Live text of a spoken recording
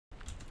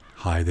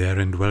Hi there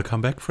and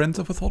welcome back, friends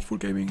of a thoughtful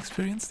gaming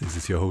experience. This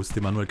is your host,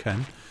 Emmanuel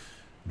Can,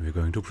 and we're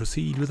going to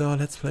proceed with our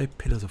Let's Play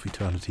Pillars of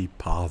Eternity,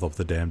 Path of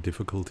the Damned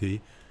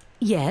difficulty.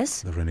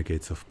 Yes? The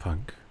Renegades of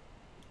Punk.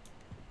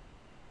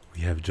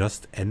 We have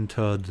just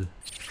entered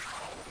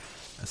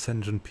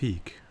Ascension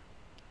Peak.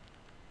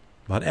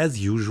 But as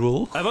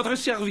usual, À votre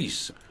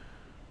service.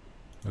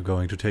 we're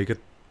going to take a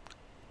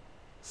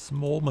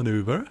small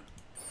maneuver,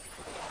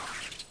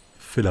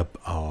 fill up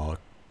our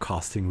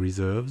casting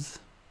reserves.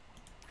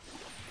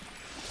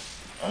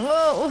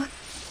 Whoa,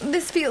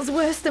 this feels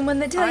worse than when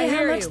they tell you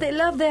how much they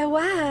love their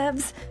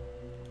wives.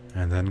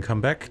 And then come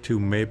back to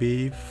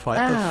maybe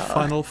fight the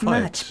final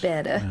fight. Much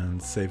better.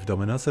 And save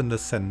Dominus and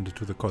ascend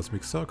to the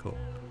Cosmic Circle.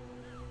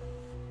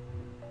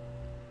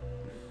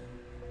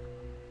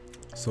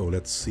 So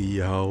let's see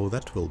how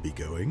that will be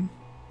going.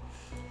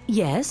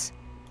 Yes?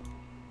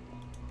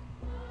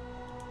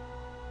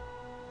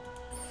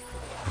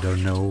 I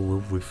don't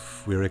know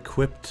if we're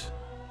equipped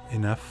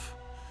enough.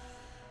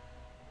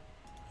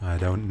 I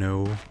don't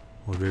know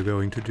what we're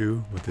going to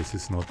do, but this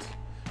is not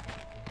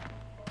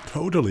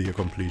totally a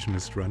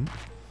completionist run.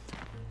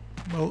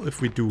 Well, if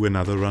we do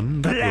another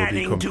run, that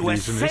Planning will be to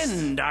completionist.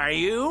 ascend, are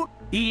you?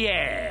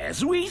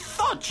 Yes, we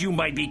thought you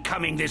might be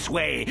coming this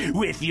way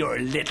with your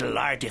little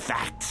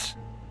artifacts.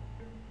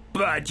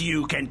 But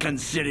you can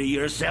consider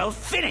yourself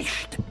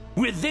finished.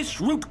 With this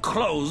route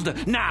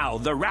closed, now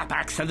the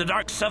Rapax and the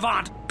Dark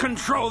Savant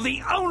control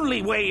the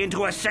only way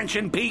into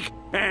Ascension Peak,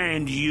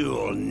 and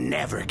you'll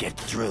never get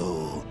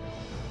through.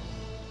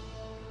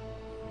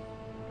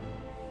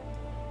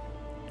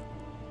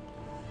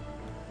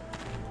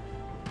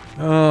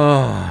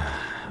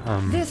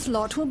 This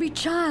lot will be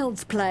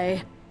child's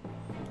play.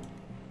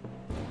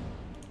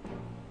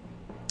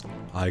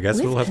 I guess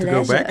With we'll have to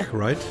go pleasure. back,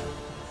 right?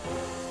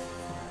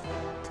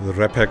 To the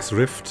Rapax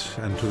Rift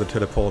and to the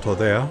teleporter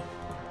there.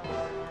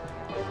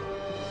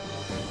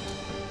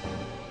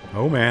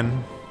 Oh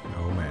man.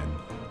 Oh man.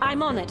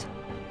 I'm on it.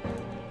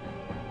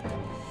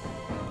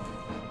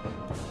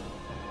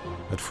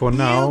 But for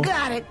now, You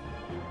got it.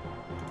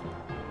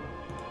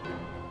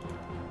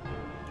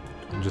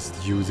 I'm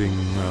just using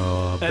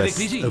Avec best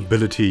plaisir.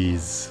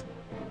 abilities.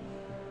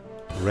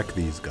 Wreck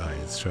these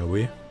guys, shall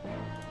we?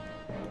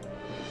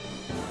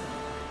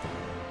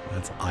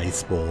 Let's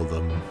ice ball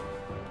them.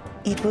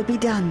 It will be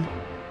done.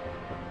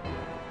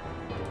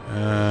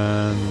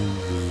 And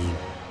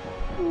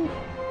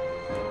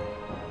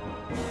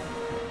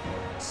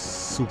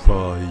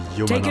super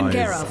Taken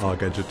care humanize of. our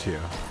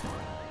gadgeteer.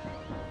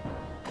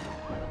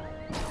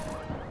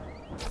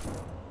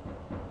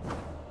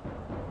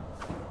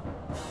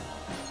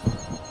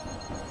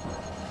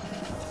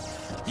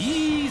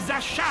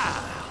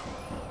 Yizashar!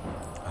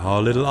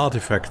 Our little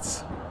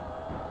artifacts.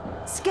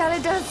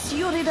 Scalidus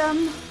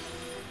Uridum.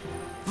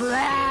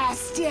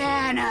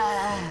 Blastiana.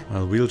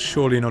 Well, we'll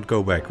surely not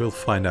go back. We'll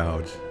find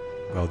out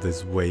about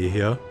this way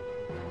here.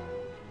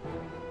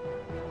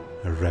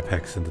 The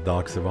Rapax and the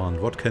Dark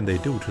Savant. What can they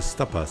do to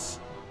stop us?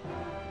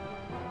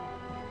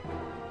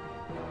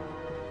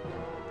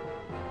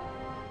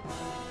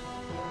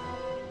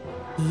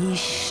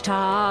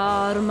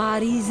 Ishtar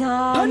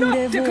Marizan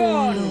de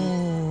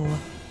Volo.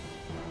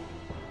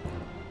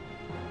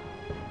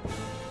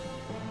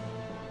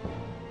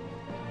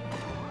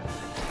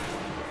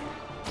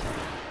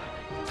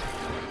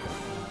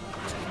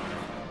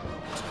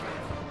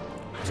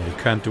 They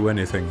can't do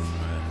anything,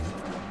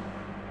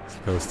 I'm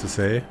supposed to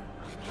say.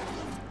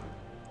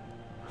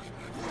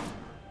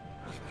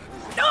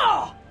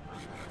 Oh!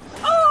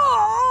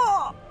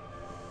 Oh!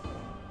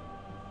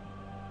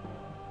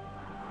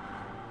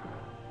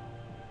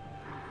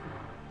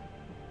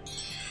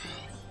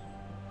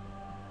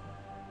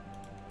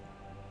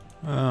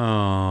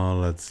 Oh,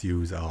 let's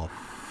use our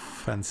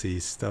fancy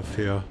stuff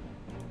here.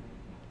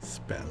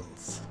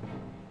 Spells.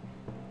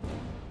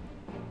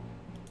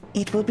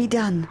 It will be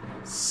done.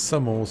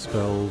 Some more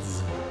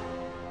spells.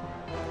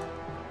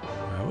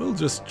 I will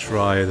just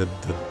try the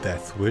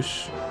Death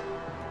Wish.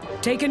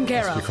 Taken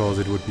care Just of. because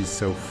it would be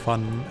so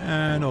fun,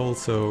 and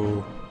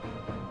also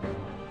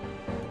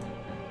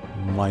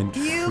Mind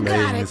You got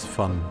Flaying it. is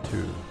fun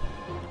too.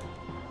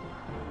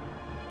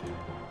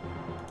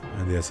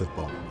 And the Acid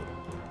Bomb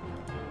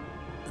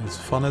is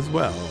fun as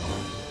well.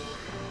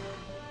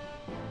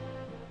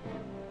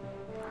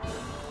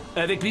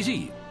 Avec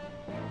plaisir.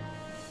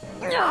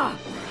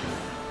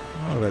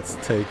 Well, let's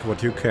take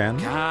what you can.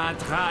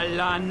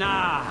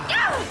 Katralana!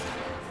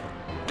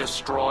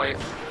 Destroy.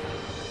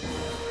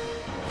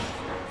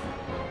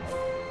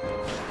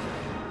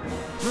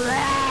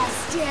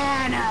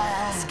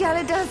 Blastiana.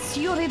 Scalidus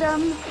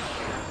Uridum.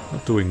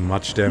 Not doing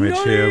much damage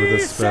here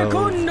with the spell.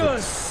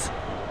 Secundus.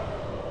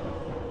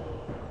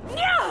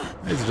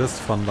 It's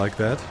just fun like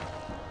that.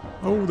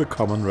 Oh, the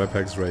common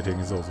Rapax rating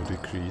is also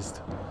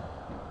decreased.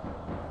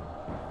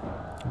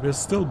 We're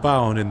still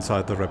bound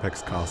inside the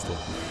Rapax castle.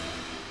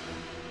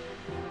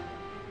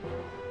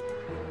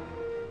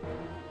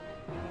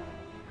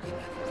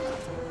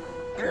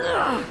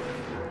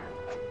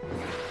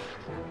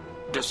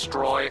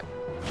 Destroy.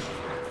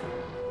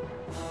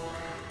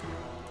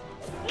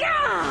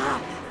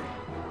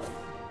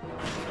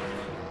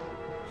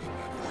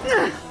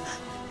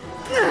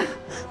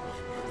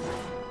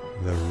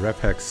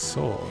 Repax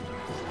sword.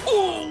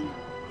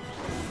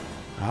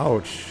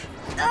 Ouch.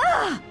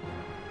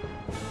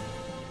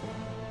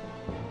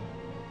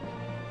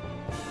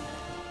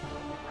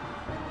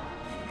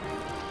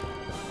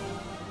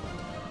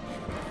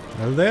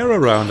 Well, they're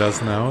around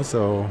us now,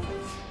 so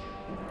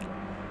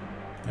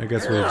I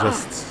guess we'll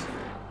just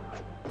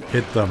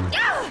hit them.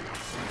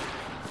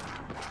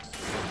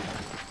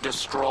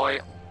 Destroy.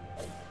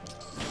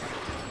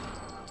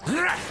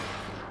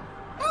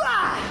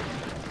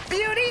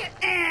 Beauty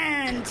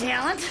and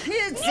talent.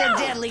 It's a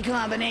deadly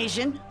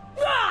combination.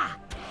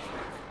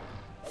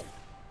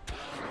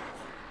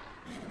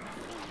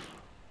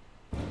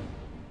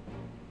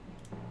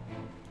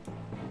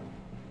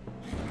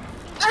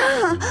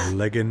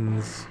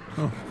 Leggings.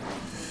 Oh.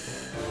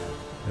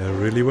 They're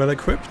really well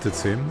equipped, it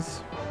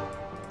seems.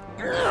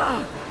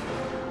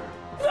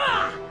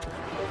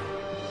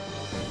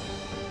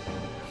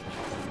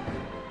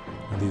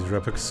 These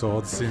Repax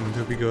swords seem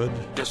to be good.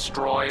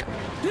 Destroy.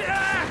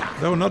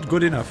 Though not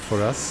good enough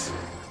for us.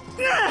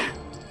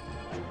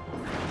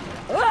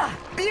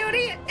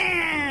 Beauty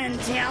and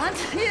talent.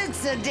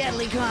 It's a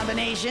deadly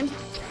combination.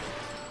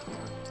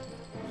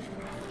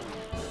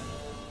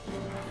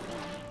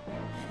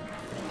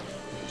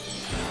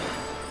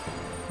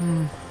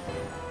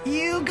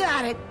 You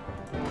got it.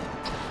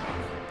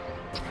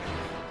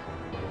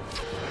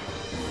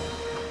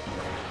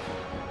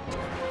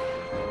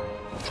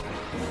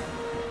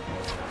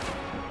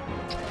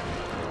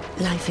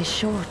 Life is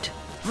short,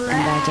 and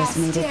I just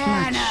made it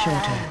much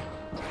shorter.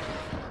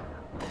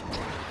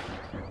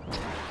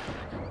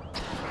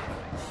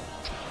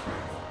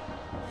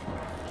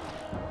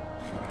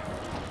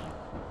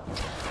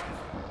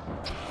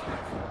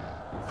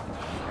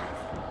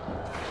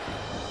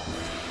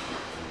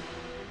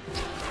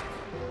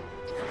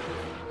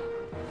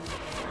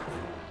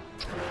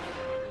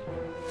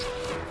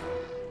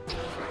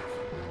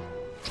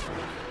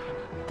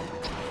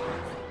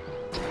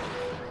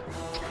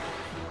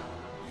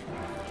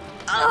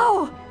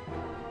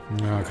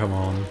 Oh, come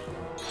on.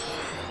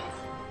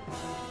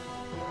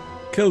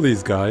 Kill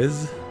these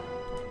guys.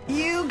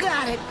 You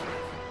got it.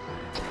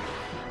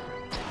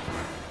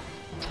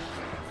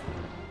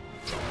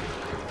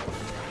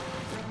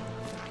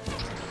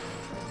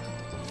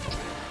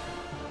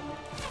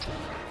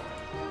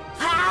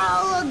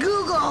 Howl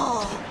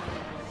Google.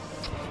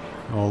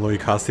 Although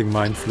casting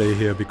Mind Flay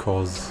here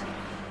because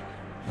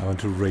I want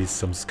to raise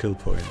some skill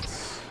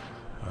points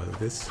out of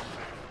this.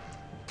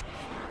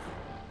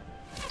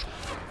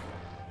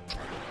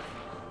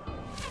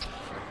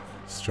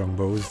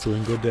 Strongbow is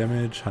doing good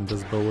damage,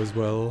 Hunter's Bow as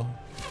well.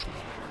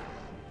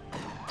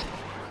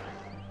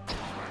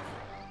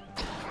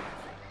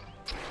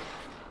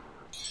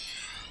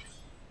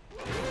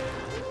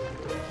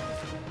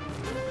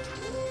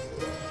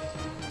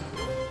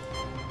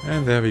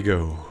 And there we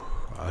go.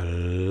 A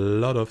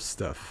lot of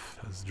stuff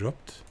has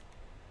dropped.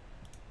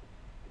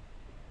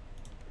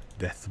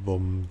 Death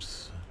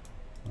bombs,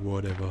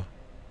 whatever.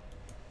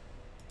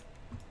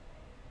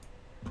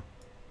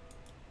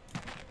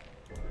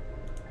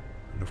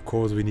 And of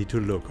course we need to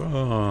look.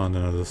 Oh,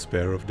 another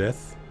Spear of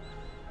Death.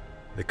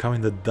 They come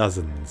in the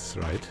dozens,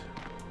 right?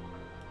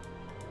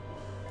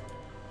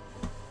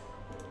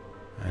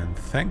 And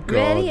thank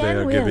God Ready they and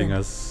are willing. giving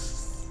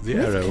us the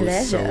With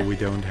arrows, so pleasure. we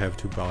don't have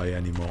to buy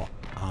any more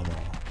armor.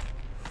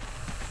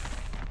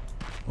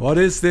 What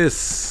is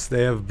this?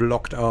 They have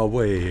blocked our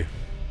way.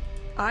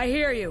 I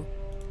hear you.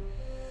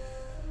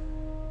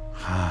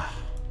 I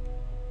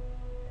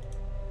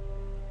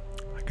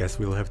guess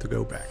we'll have to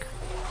go back.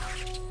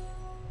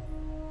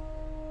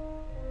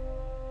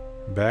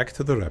 Back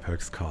to the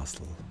Repax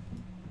castle.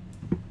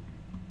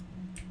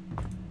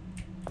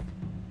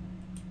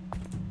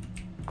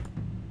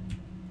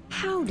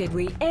 How did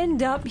we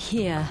end up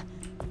here?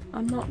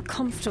 I'm not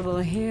comfortable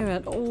here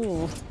at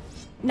all.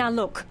 Now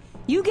look,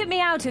 you get me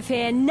out of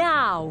here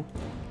now!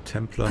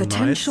 Templar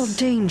Potential Knights.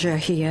 danger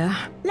here.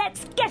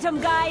 Let's get 'em,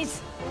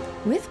 guys!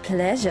 With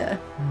pleasure.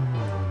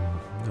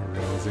 The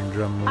rousing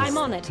drums. I'm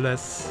on it.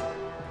 Bless.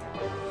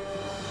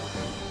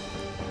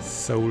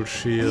 Soul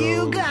shield.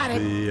 You got it.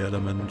 The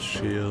element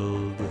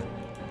shield.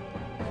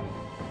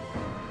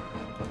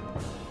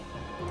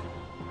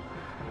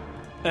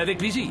 Avec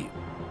plaisir.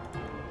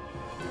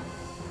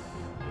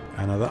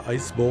 Another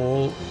ice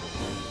ball.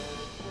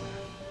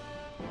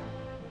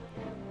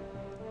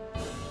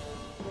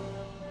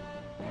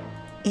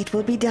 It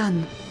will be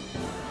done.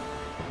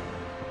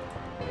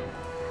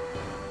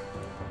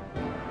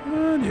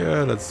 And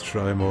yeah, let's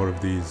try more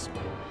of these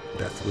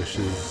death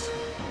wishes.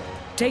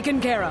 Taken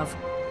care of.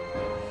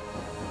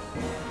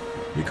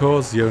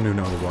 Because you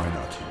know why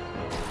not.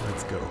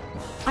 Let's go.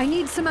 I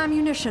need some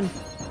ammunition.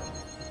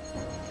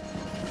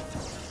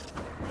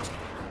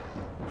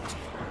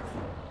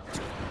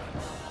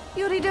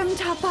 Yuridum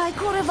tapai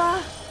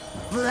kureva.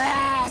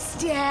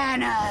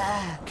 Blastana.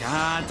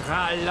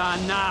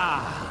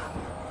 Kadralana.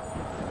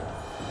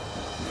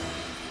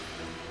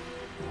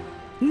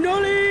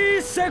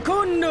 Nulli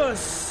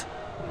secundus!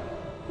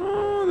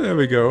 Oh, there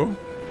we go.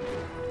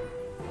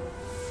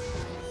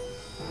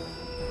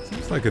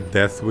 Seems like a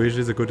death wish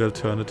is a good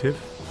alternative.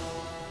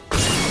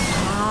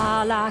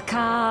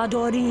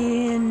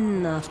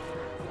 Alakadorin.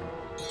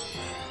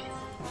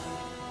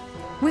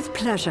 With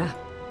pleasure.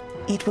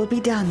 It will be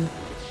done.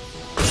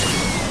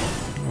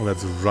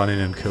 Let's run in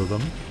and kill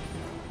them.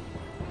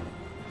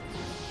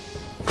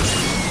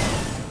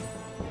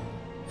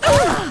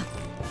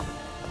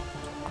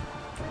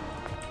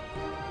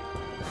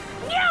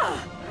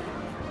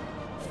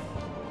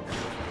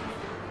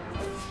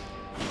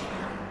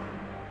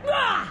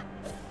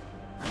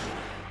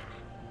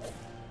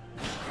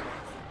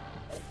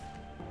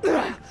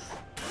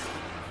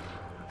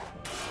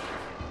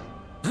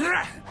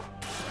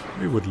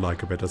 We would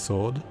like a better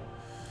sword.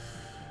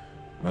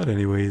 But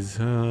anyways,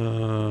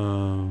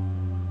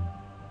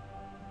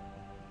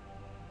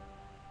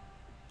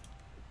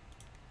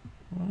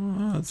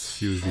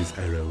 let's use these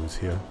arrows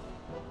here.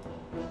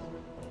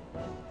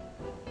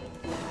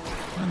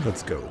 And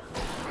let's go.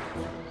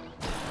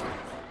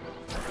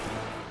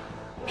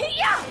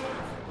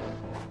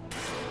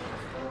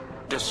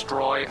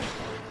 Destroy.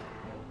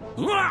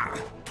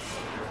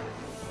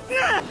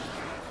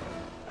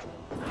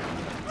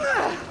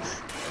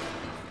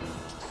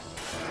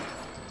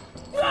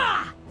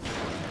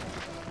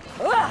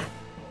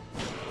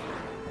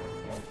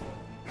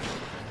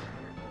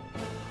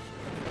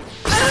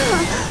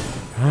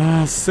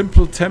 Ah,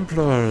 simple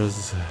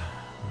Templars.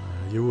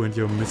 You and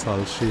your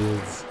missile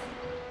shields.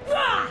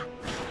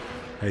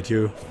 Hate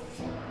you.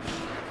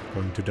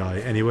 Going to die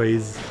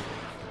anyways.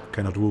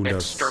 Cannot wound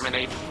us.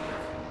 Exterminate.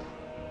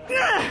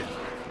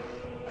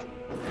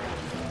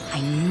 I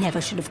never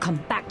should have come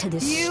back to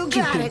this You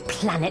got stupid it.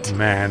 planet.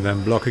 Man,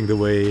 I'm blocking the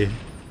way.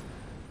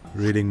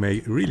 Really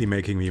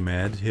making me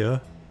mad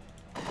here.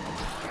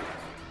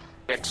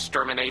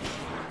 Exterminate.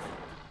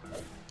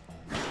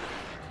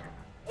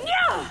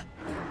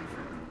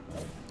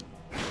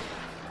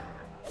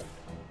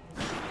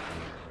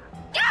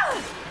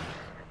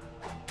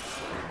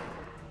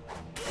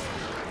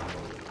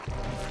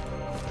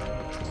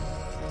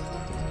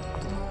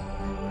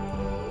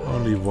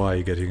 Only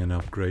Y getting an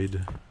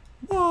upgrade.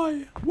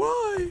 Why?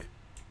 Why?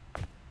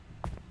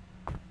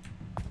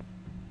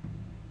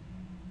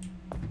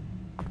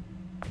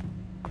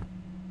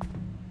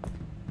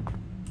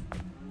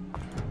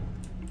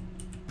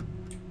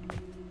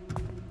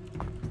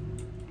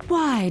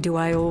 Why do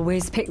I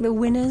always pick the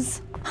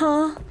winners?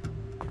 Huh?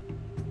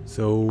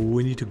 So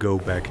we need to go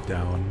back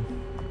down.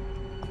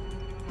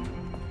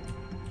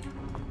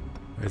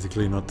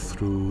 Basically not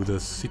through the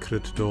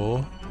secret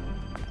door,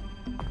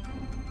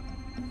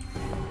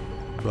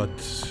 but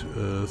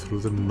through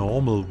the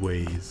normal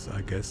ways,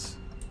 I guess.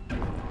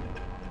 And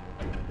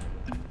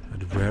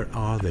where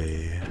are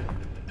they?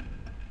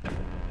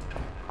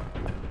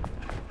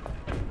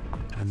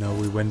 And now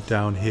we went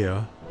down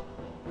here.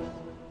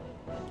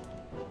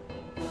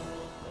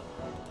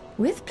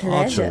 With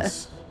pleasure.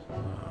 Archers.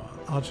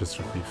 Archers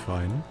should be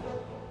fine.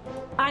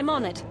 I'm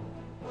on it.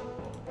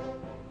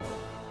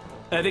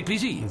 Avec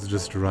plaisir. Let's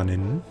just run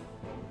in.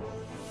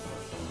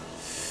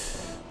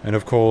 And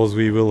of course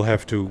we will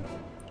have to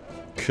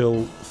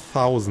kill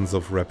thousands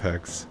of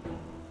repacs.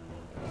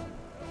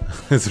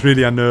 This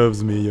really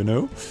unnerves me, you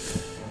know?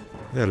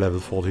 They're level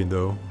 14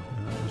 though.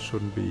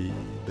 Shouldn't be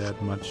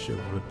that much of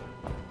a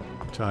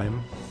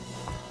time.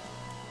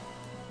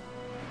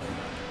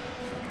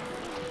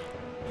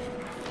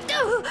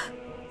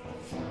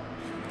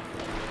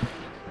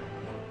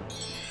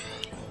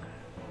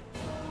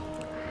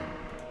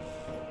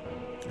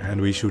 And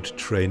we should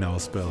train our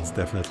spells,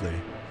 definitely.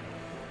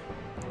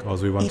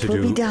 Because we want to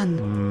do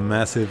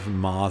massive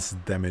mass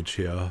damage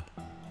here.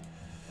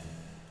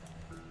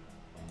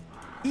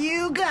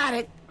 You got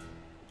it.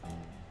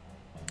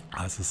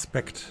 I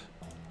suspect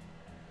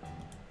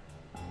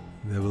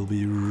there will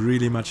be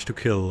really much to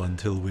kill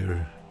until we're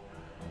at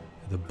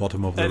the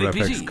bottom of the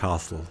Repex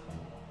castle.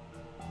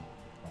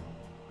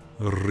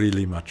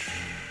 Really much.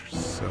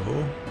 So...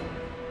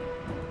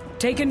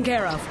 Taken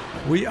care of.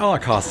 we are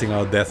casting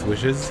our death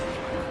wishes.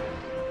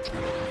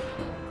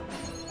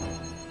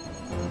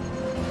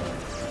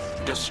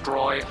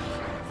 Destroy.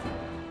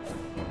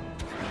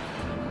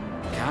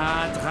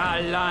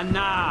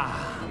 Kadralana.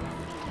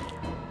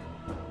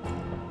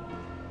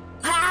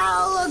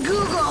 Howl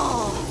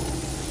Google.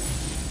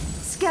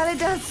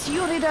 Scalidas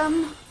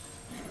Uridum.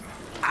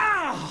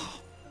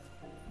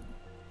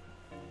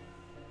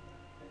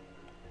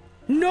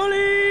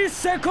 Nulli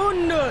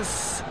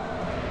secundus.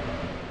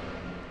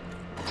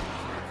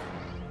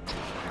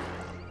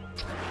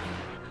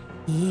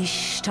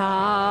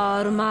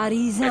 Ishtar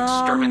Marizan de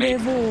Exterminate.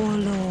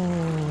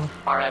 Volo.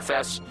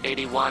 RFS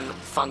 81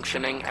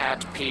 functioning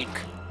at peak.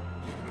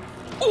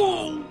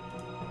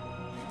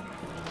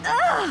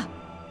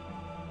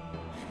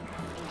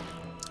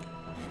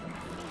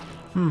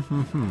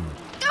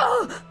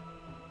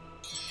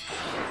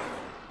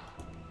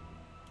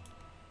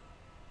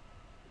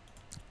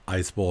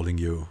 Iceballing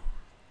you.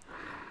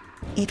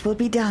 It will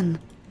be done.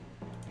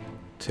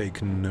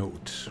 Take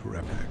note,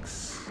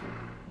 Repex.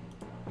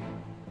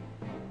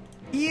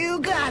 You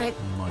got it.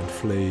 Mind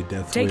Flay,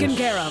 Death Taken Wish.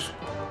 care of.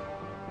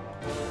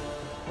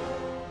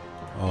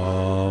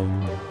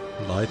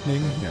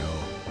 Lightning? No.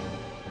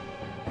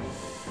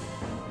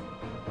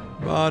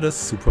 But a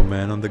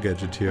Superman on the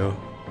gadget here.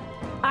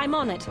 I'm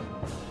on it.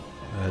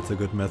 That's a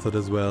good method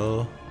as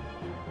well.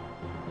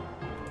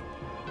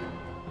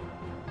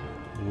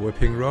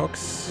 Whipping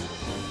rocks.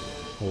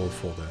 All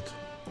for that.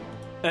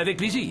 Avec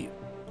plaisir.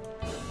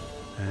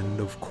 And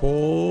of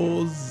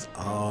course,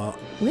 our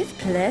With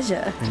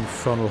pleasure.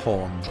 infernal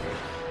horn.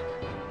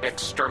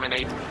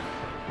 Exterminate.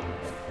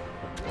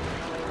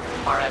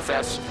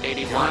 RFS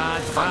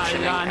 81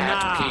 functioning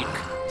at peak.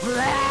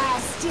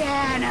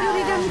 Blastana!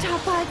 Yuridam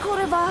tapai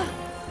kurva.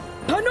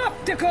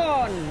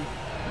 Panopticon!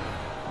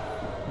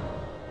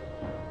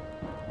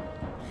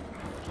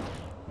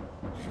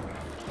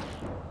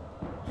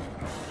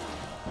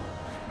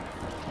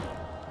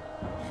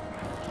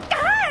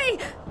 Hey!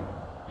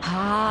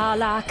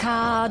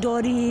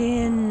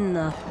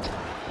 Halakadorin.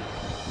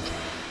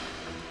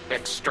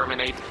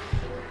 Exterminate.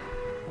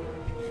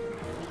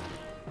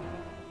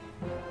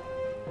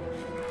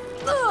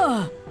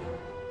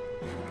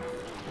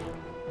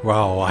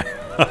 Wow,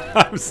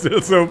 I'm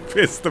still so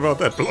pissed about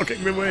that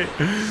blocking the way.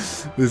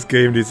 This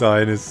game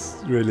design is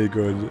really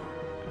good. With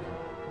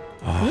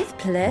I want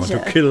pleasure.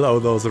 to kill all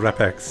those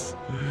Rapax.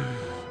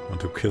 I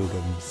want to kill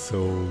them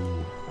so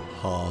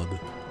hard.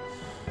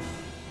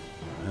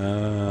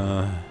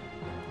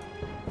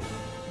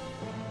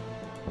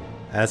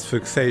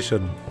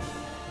 Asphyxiation.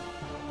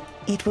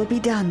 It will be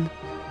done.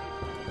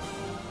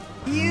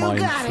 You got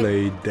it.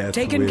 Mindflay, Death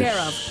Taken Wish. care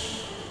of.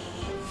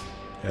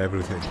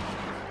 Everything.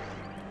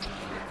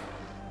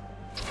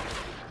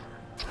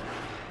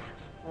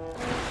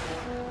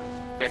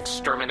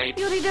 Exterminate.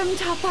 Yuridam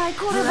tapai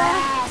kurva.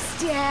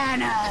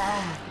 Blastana!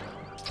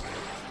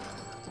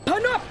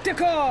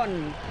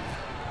 Panopticon!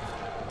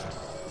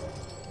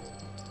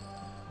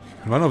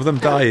 One of them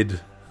died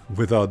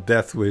without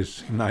Death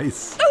Wish.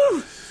 Nice.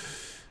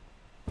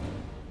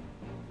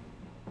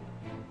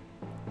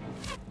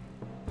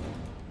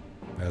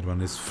 That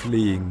one is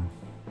fleeing.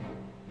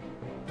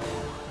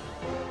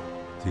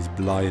 He's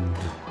blind.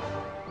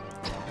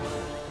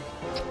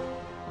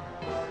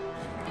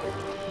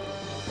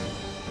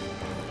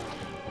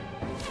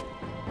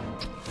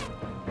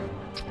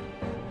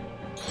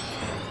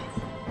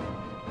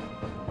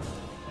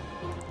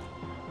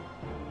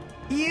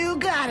 You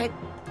got it.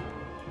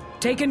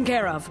 Taken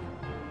care of.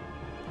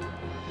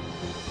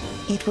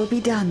 It will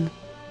be done.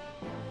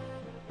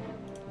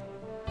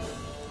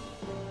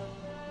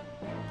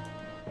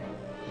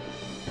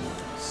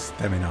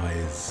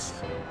 Staminize.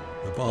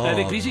 The Avec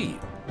ball. plaisir.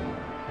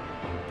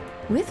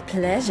 With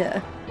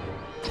pleasure.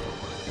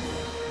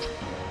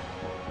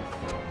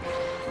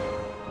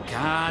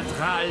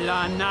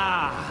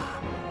 Kadralana.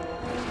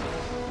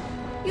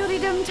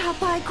 Yuridam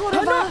tapai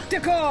kurva.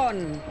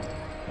 Panopticon!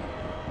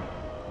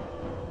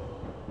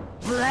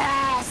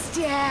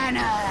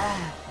 Blastana!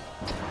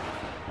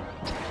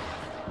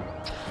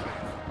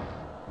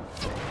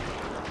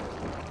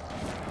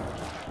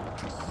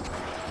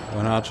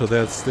 One archer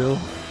there still.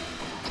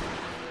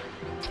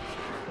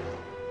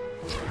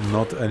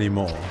 Not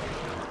anymore.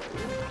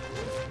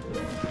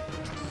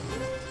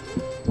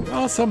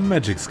 Oh, some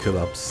magic skill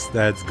ups.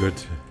 That's good.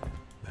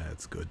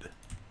 That's good.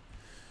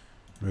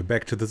 We're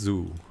back to the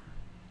zoo.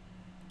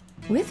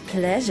 With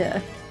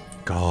pleasure.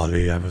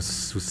 Golly, I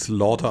was to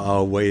slaughter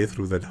our way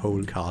through that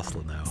whole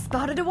castle now.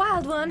 Spotted a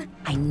wild one.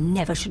 I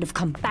never should have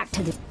come back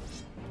to this.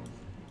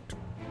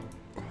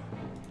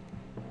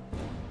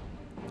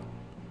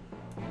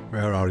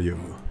 Where are you,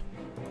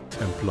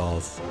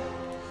 Templars?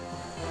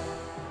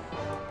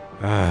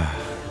 Ah,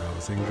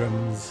 Rousing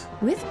Grams.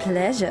 With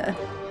pleasure.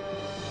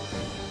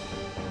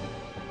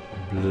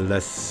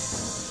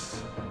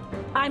 Bless.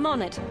 I'm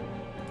on it.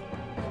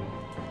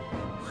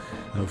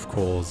 Of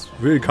course.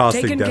 We're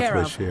casting Taken Death care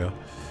Wish of. here.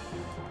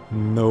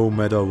 No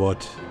matter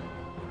what.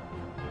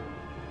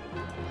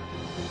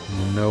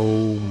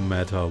 No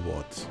matter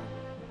what.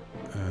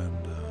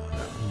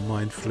 And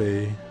Mind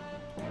Flay.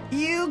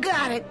 You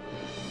got it.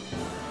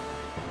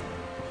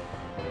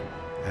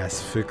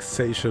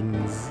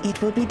 Asphyxiations.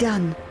 It will be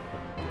done.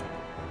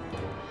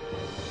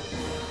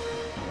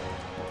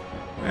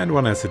 And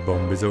one acid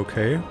bomb is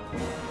okay.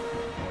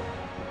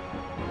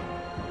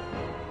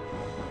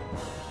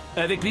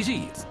 Avec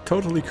plaisir.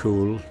 Totally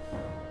cool.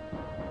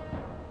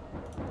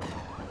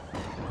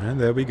 And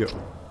there we go.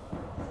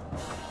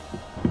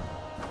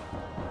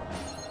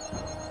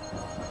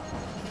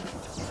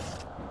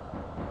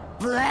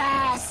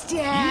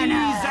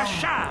 Blastana!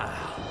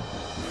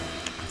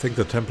 I think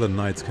the Templar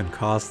Knights can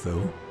cast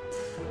though.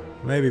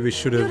 Maybe we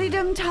should have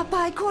Yuridam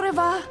tapai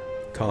kurva.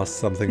 cast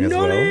something as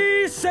well.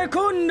 Noli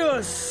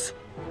secundus!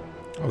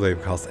 Oh, they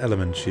cast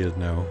Element Shield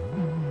now.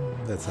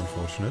 That's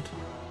unfortunate.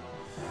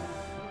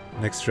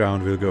 Next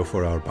round we'll go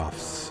for our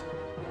buffs.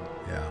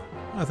 Yeah,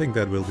 I think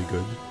that will be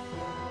good.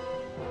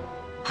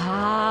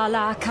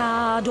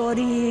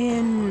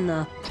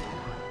 Halakadorin.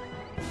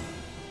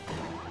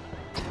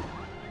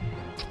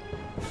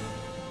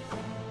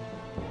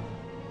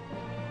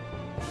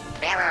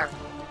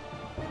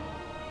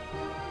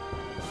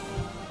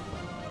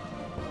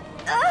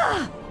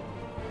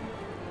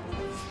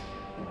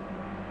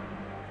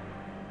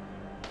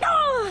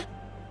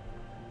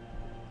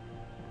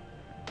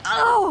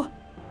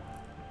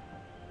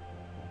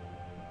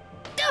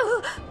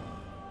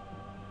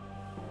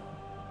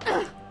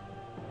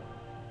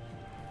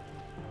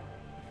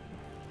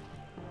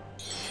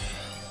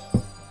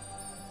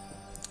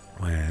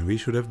 we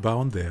should have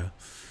bound there.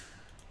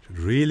 Should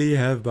really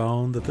have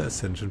bound at the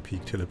Ascension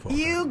Peak teleporter.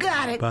 You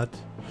got it. But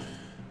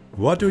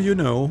what do you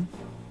know?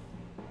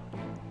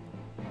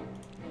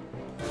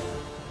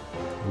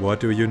 What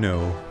do you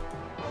know?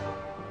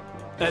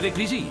 Avec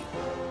plaisir.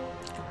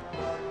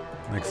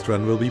 Next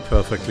run will be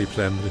perfectly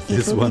planned.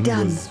 This one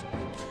was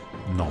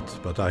not,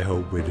 but I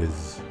hope it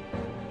is.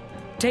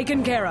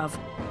 Taken care of.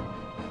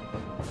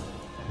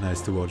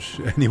 Nice to watch.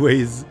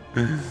 Anyways.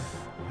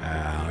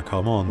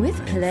 Come on. With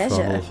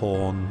pleasure. Infernal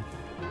Horn.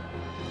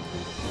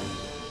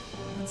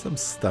 And some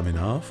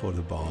stamina for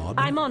the bard.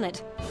 I'm on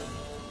it.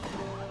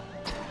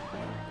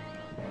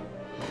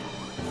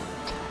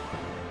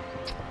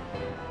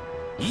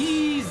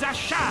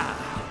 Izasha!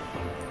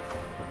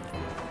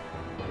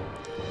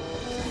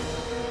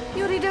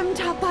 Yuridum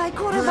tapai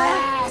korava.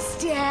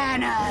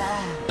 Blastana.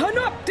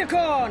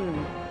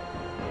 Panopticon!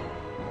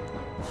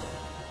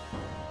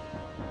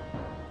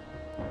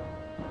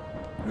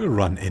 We'll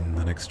run in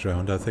the next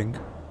round, I think.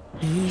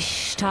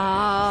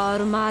 Ishtar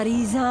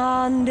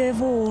Marizan de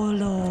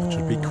Volo.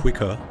 Should be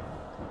quicker.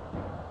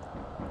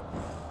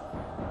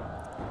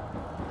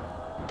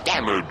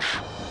 Damage.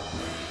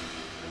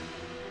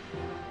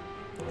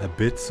 A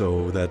bit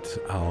so that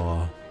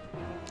our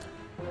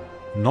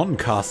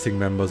non-casting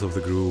members of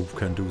the group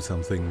can do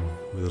something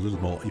with a little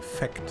more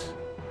effect.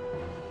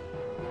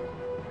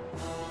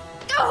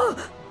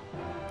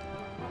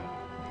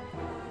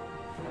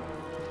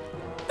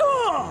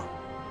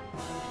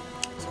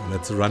 So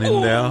let's run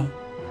in there.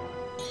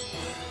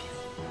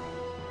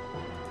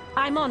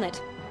 I'm on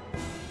it.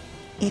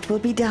 It will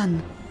be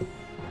done.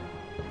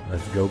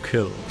 Let's go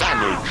kill.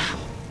 Damage.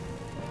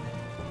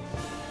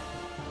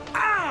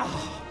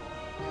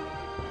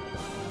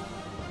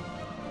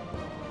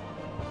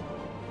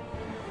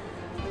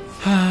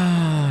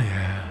 Ah,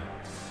 yeah.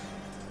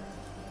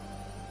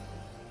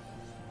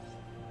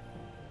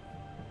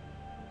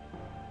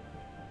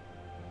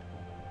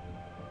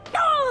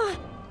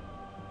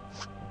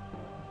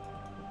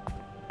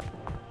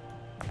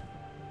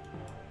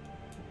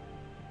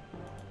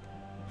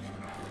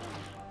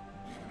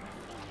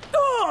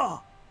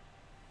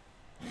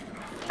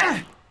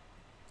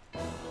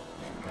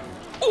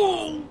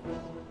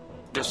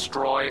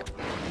 Destroy.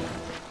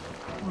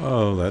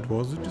 Oh, that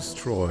was a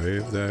destroy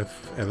if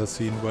they've ever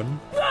seen one.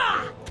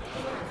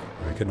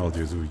 I cannot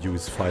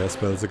use fire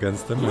spells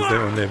against them as they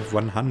only have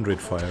 100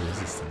 fire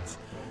resistance.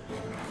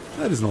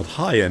 That is not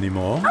high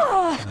anymore.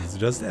 It's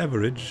just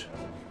average.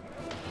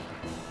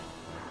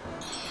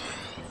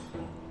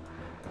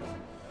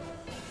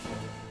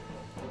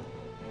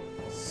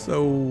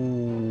 So,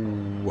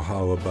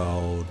 how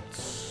about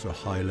a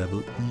high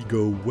level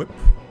Ego Whip?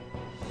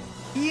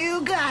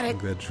 You got it.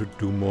 That should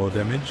do more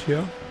damage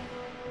here.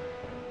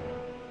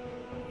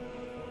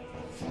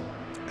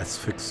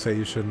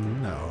 Asphyxiation.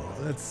 No,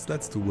 let's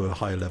do a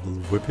high level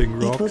Whipping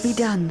Rocks. It will be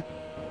done.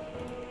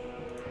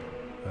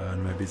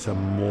 And maybe some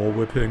more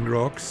Whipping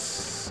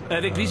Rocks.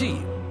 Avec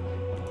plaisir.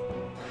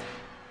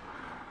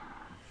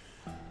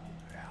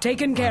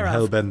 Taken care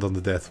I'm of. hellbent on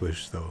the Death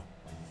Wish though.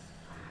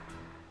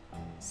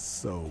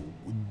 So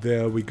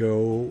there we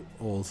go.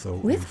 Also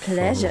With Infernal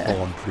pleasure.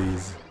 Horn,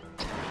 please.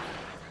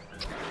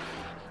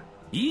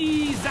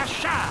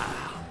 Izasha!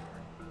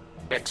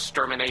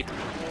 Exterminate.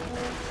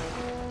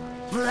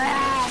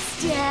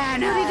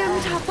 Blastana. Yuridum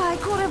tapai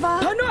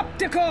korava.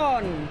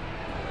 Panopticon!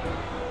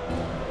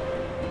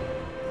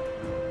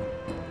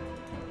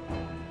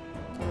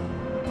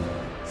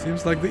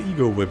 Seems like the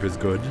Ego Whip is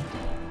good.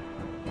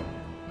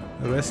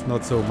 The rest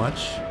not so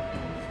much.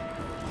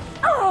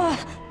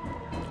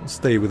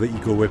 Stay with the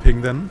Ego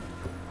Whipping then.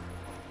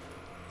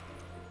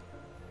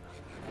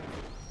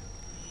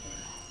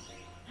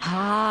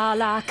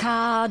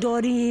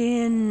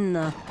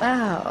 Halakadorin.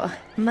 Oh,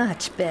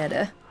 much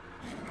better.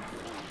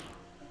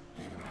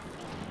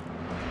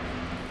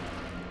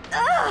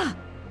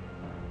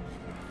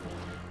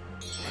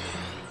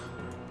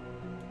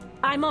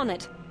 I'm on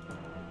it.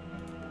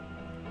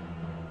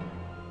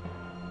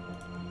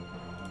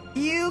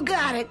 You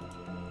got it.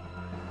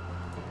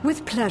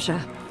 With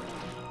pleasure.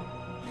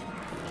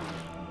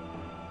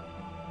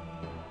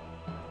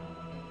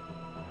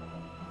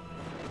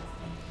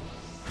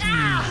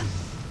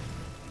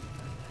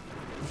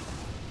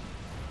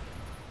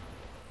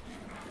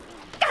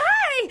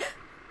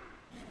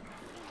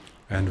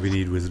 And we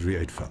need Wizardry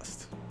 8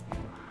 fast.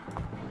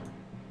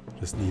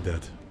 Just need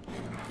that.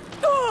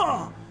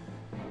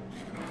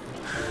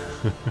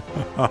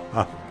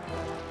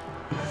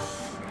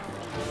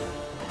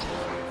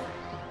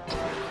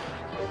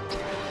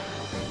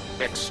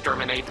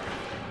 Exterminate.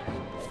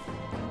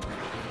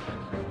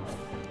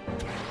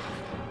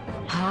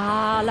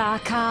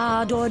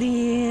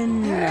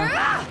 Halakadorin.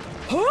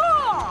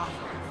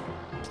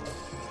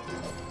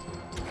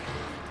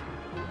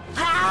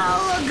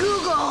 How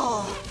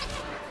Google.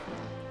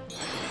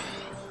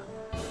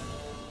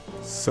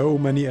 So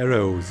many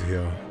arrows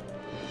here.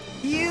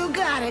 You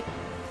got it.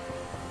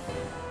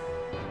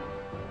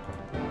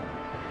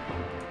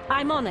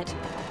 I'm on it.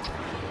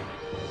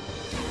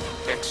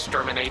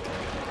 Exterminate.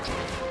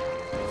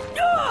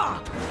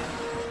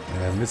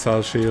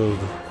 Missile shield.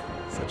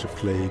 Such a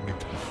plague.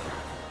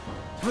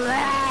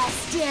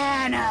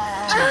 Blastana!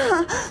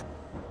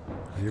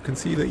 You can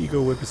see the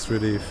ego whip is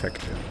really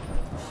effective.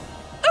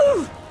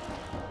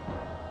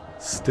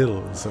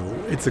 Still, so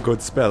it's a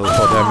good spell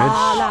for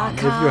damage.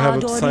 If you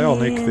have a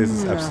psionic, this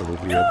is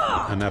absolutely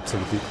an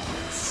absolutely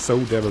so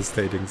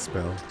devastating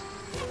spell.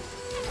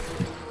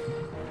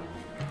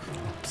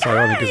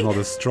 Psionic is not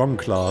a strong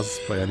class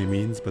by any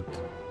means, but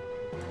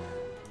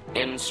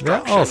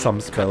there are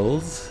some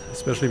spells,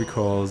 especially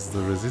because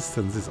the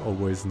resistance is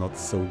always not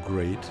so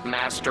great.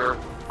 Master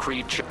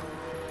creature.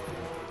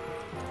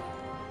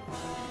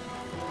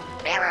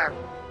 Error.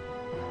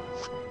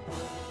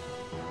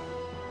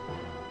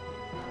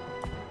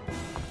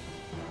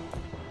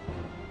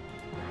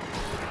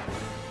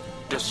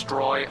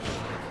 Destroy.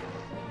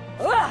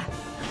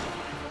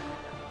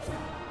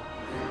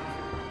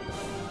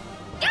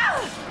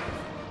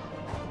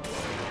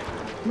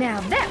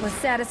 Now that was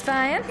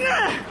satisfying.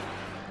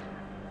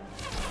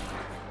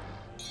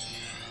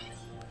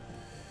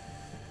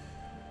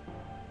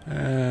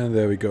 And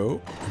there we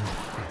go.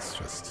 Let's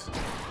just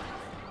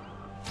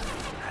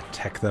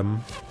attack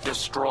them.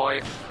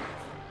 Destroy.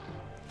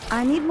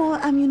 I need more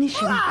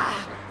ammunition.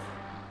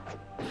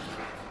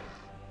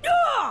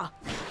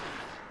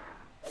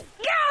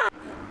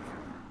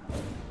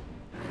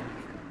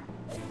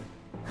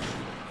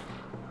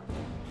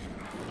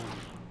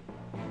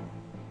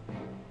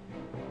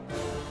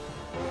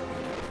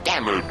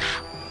 Damage.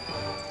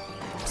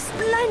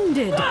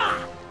 Splendid!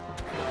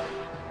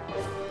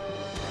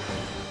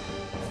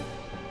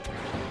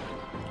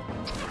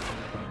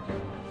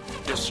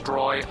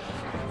 Destroy.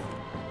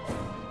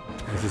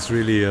 This is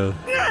really a...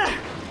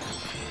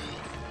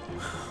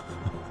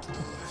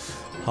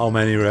 How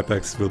many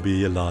Repex will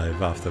be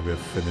alive after we've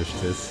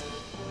finished this?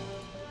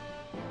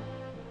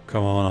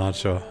 Come on,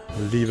 Archer.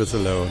 Leave us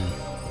alone.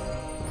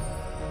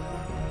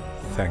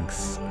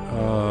 Thanks.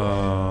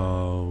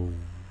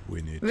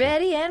 We need to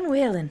Ready and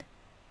willing.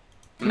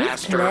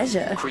 Master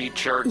pleasure.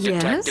 creature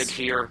Yes? detected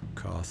here.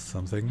 cast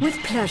something. With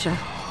pleasure.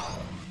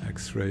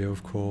 X-ray,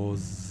 of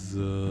course.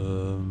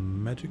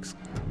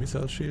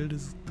 Missile shield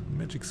is...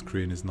 Magic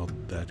screen is not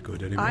that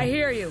good anymore. I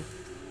hear you.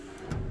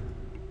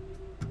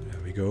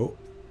 There we go.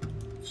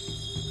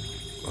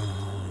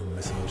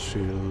 Missile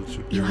shield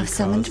should be You have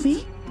summoned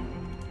recast. me?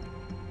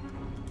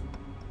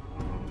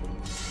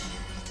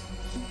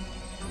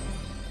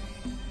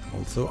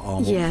 Also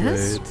armor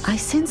Yes? plates. I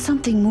sense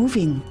something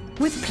moving.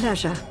 With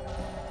pleasure.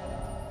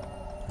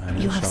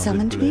 and You have enchanted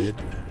summoned me? blade.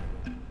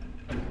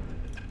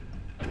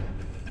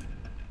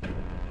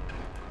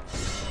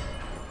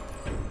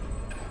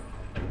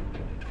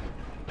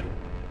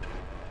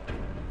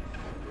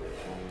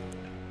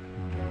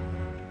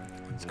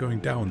 It's going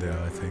down there,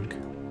 I think.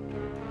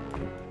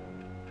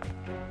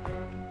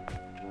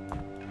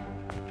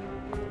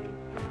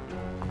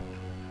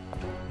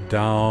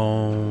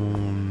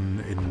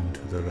 Down into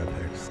the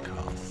Repex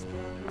cast.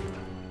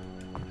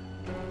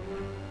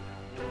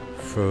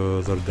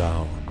 Further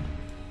down.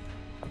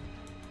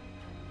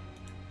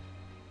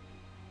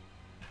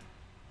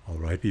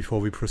 Alright,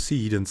 before we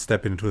proceed and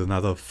step into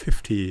another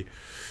 50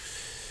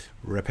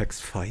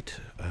 Repex fight,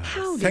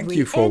 How did thank we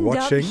you for end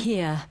watching. Up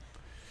here?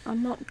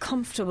 I'm not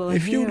comfortable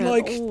If here you at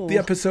liked all. the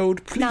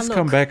episode, please Now look,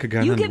 come back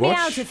again you and get watch.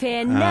 me out of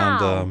here and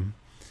now.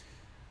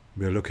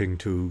 we're looking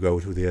to go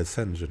to the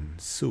Ascension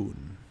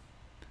soon.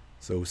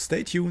 So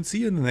stay tuned, see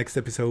you in the next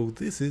episode.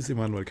 This is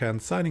Immanuel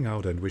Kant signing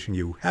out and wishing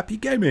you happy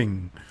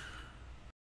gaming.